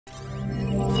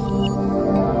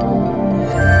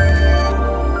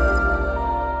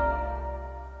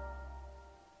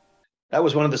That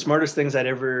was one of the smartest things I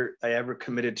ever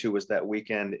committed to, was that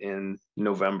weekend in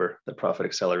November, the Profit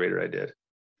Accelerator I did.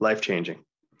 Life-changing.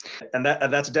 And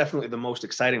that's definitely the most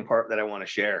exciting part that I want to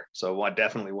share. So I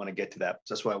definitely want to get to that.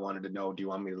 That's why I wanted to know, do you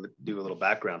want me to do a little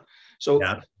background? So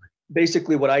Yeah.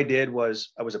 basically what I did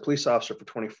was, I was a police officer for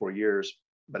 24 years,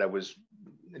 but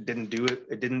it didn't do it.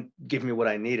 It didn't give me what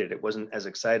I needed. It wasn't as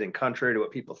exciting, contrary to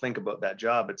what people think about that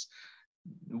job. It's,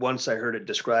 once I heard it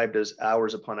described as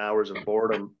hours upon hours of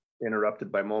boredom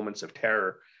interrupted by moments of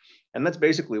terror. And that's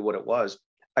basically what it was.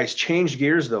 I changed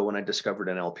gears though when I discovered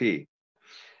NLP.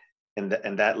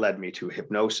 And that led me to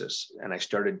hypnosis. And I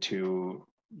started to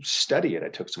study it. I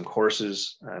took some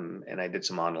courses, and I did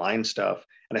some online stuff.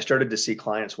 And I started to see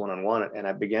clients one-on-one, and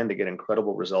I began to get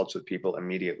incredible results with people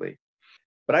immediately.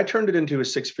 But I turned it into a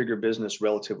six-figure business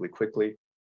relatively quickly,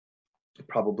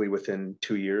 probably within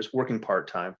 2 years, working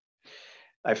part-time.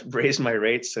 I've raised my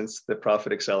rates since the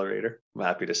Profit Accelerator, I'm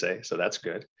happy to say. So that's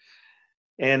good.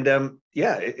 And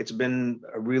yeah, it's been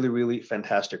a really, really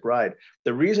fantastic ride.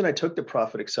 The reason I took the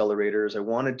Profit Accelerator is I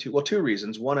wanted to, well, two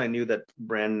reasons. One, I knew that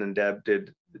Brandon and Deb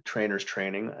did the trainers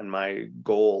training, and my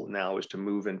goal now is to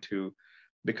move into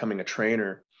becoming a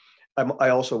trainer. I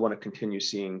also want to continue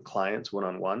seeing clients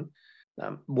one-on-one.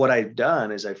 What I've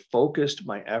done is I focused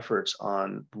my efforts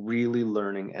on really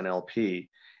learning NLP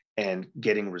and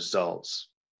getting results.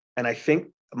 And I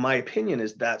think my opinion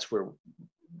is that's where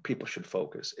people should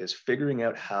focus, is figuring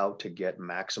out how to get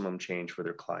maximum change for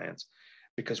their clients.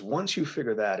 Because once you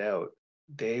figure that out,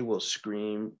 they will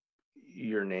scream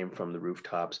your name from the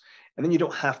rooftops. And then you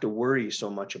don't have to worry so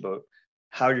much about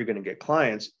how you're going to get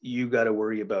clients. You got to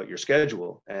worry about your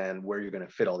schedule and where you're going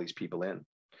to fit all these people in.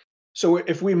 So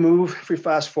if we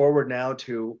fast forward now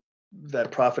to that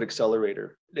Profit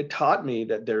Accelerator, it taught me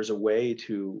that there's a way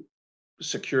to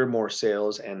secure more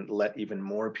sales and let even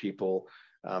more people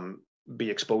be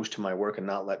exposed to my work, and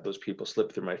not let those people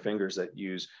slip through my fingers that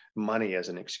use money as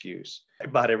an excuse. I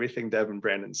bought everything Deb and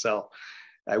Brandon sell.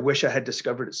 I wish I had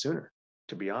discovered it sooner,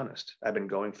 to be honest. I've been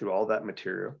going through all that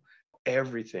material.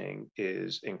 Everything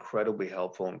is incredibly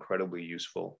helpful, incredibly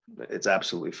useful. It's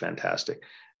absolutely fantastic.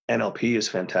 NLP is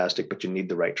fantastic, but you need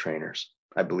the right trainers.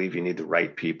 I believe you need the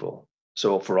right people.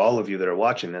 So for all of you that are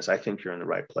watching this, I think you're in the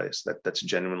right place. That's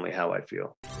genuinely how I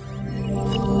feel.